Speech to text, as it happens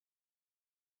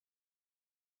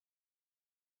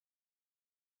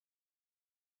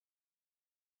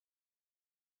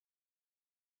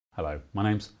Hello, my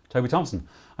name's Toby Thompson.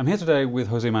 I'm here today with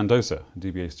Jose Mendoza, a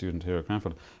DBA student here at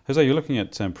Cranfield. Jose, you're looking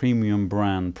at premium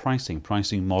brand pricing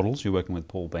models. You're working with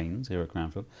Paul Baines here at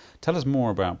Cranfield. Tell us more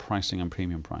about pricing and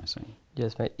premium pricing.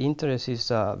 Yes, my interest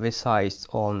is resides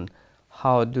on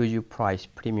how do you price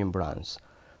premium brands.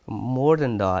 More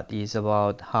than that is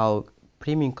about how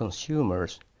premium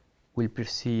consumers will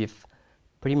perceive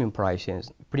premium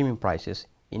prices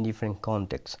in different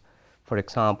contexts. For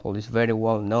example, it's very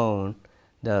well known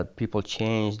that people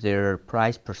change their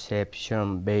price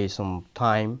perception based on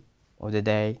time of the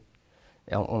day,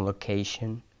 on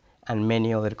location, and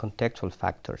many other contextual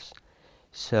factors.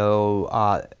 So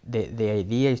the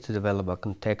idea is to develop a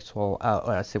contextual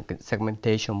or a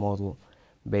segmentation model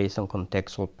based on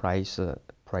contextual price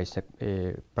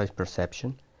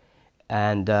perception,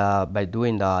 and by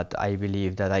doing that, I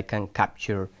believe that I can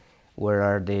capture where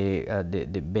are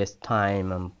the best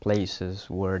time and places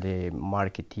where the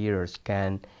marketeers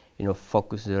can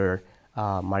focus their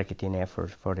marketing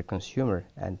efforts for the consumer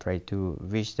and try to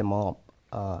reach them up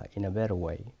in a better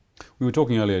way. We were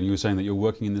talking earlier and you were saying that you're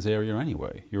working in this area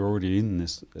anyway. You're already in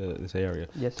this area.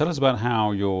 Yes. Tell us about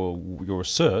how your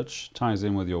research ties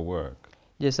in with your work.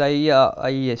 Yes,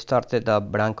 I started a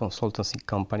brand consultancy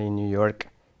company in New York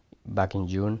back in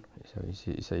June. So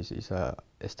it's a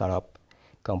startup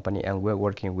company, and we're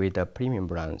working with premium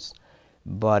brands.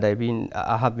 But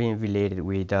I have been related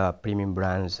with premium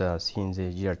brands since the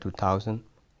year 2000,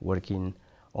 working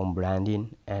on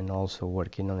branding and also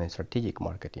working on strategic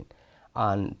marketing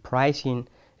and pricing,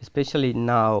 especially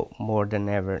now more than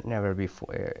ever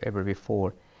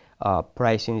before.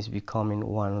 Pricing is becoming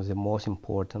one of the most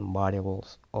important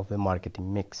variables of the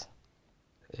marketing mix,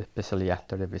 especially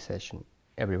after the recession.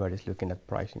 Everybody's looking at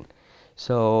pricing.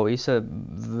 So it's a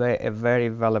very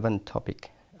relevant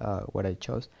topic, what I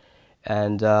chose.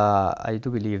 And I do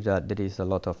believe that there is a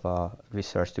lot of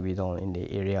research to be done in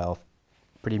the area of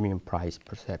premium price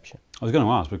perception. I was going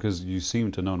to ask, because you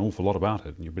seem to know an awful lot about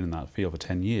it, and you've been in that field for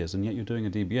 10 years, and yet you're doing a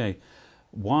DBA.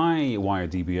 Why a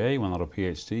DBA? Why not a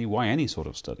PhD? Why any sort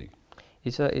of study?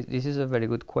 This is a very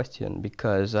good question,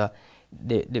 because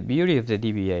the beauty of the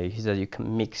DBA is that you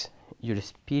can mix your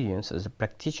experience as a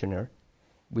practitioner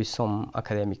with some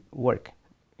academic work,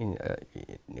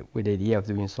 with the idea of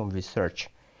doing some research,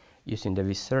 using the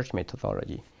research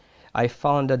methodology. I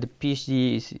found that the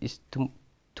PhD is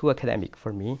too academic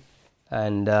for me,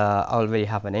 and I already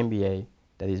have an MBA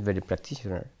that is very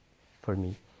practitioner for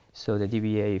me. So the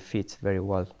DBA fits very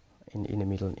well in the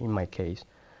middle, in my case,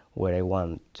 where I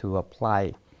want to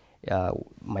apply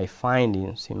my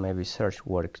findings in my research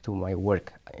work to my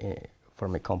work for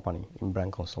my company in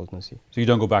brand consultancy. So you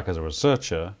don't go back as a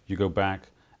researcher, you go back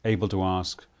able to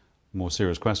ask more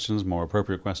serious questions, more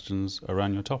appropriate questions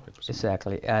around your topics.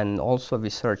 Exactly, and also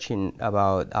researching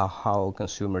about how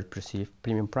consumers perceive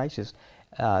premium prices.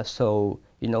 So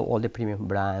all the premium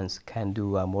brands can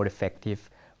do a more effective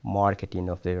marketing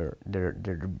of their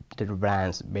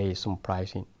brands based on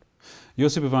pricing. Your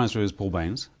supervisor is Paul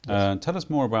Baines. Yes. Tell us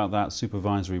more about that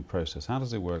supervisory process. How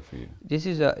does it work for you?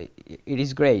 It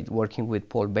is great working with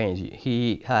Paul Baines.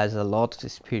 He has a lot of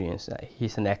experience.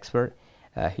 He's an expert.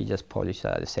 He just published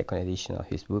the second edition of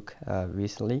his book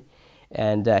recently,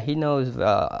 and he knows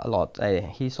a lot.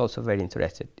 He's also very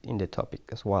interested in the topic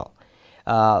as well.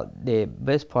 The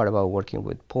best part about working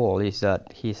with Paul is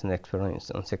that he's an expert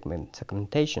on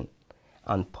segmentation,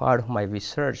 and part of my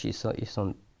research is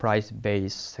on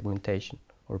price-based segmentation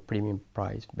or premium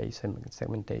price-based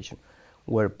segmentation,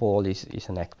 where Paul is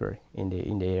an expert in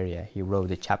the area. He wrote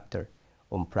a chapter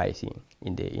on pricing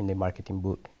in the marketing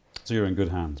book. So you're in good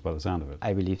hands by the sound of it.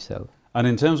 I believe so. And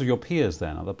in terms of your peers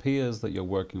then, are the peers that you're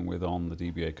working with on the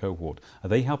DBA cohort, are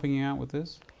they helping you out with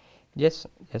this? Yes,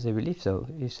 I believe so.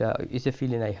 It's a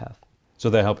feeling I have. So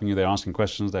they're helping you, they're asking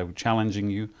questions, they're challenging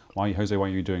you. Jose, why are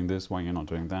you doing this? Why are you not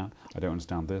doing that? I don't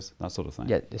understand this, that sort of thing.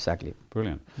 Yeah, exactly.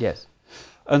 Brilliant. Yes.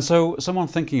 And so someone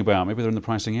thinking about, maybe they're in the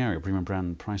pricing area, premium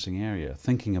brand pricing area,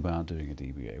 thinking about doing a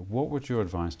DBA, what would your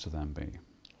advice to them be?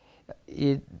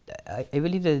 I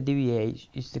believe that the DBA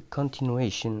is the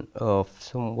continuation of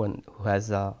someone who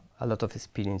has a lot of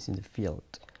experience in the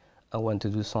field. I want to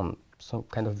do some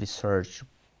kind of research,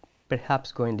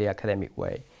 perhaps going the academic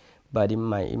way, but in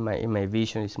my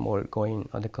vision is more going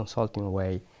on the consulting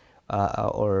way,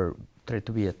 or try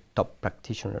to be a top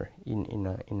practitioner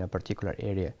in a particular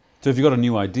area. So if you've got a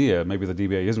new idea, maybe the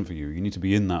DBA isn't for you. You need to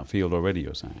be in that field already,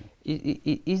 you're saying.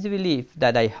 It is the belief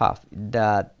that I have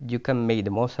that you can make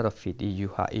the most out of it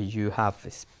if you have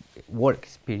work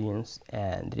experience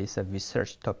and there is a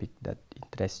research topic that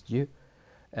interests you,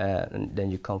 and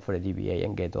then you come for a DBA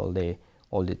and get all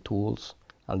the tools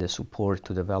and the support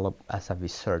to develop as a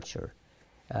researcher.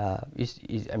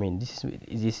 I mean,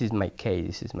 this is my case.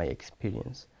 This is my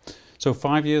experience. So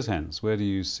 5 years hence, where do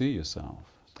you see yourself?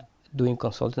 Doing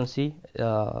consultancy,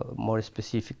 more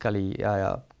specifically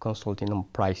consulting on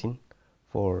pricing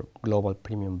for global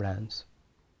premium brands.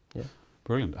 Yeah.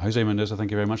 Brilliant. Jose Mendoza,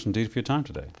 thank you very much indeed for your time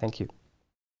today. Thank you.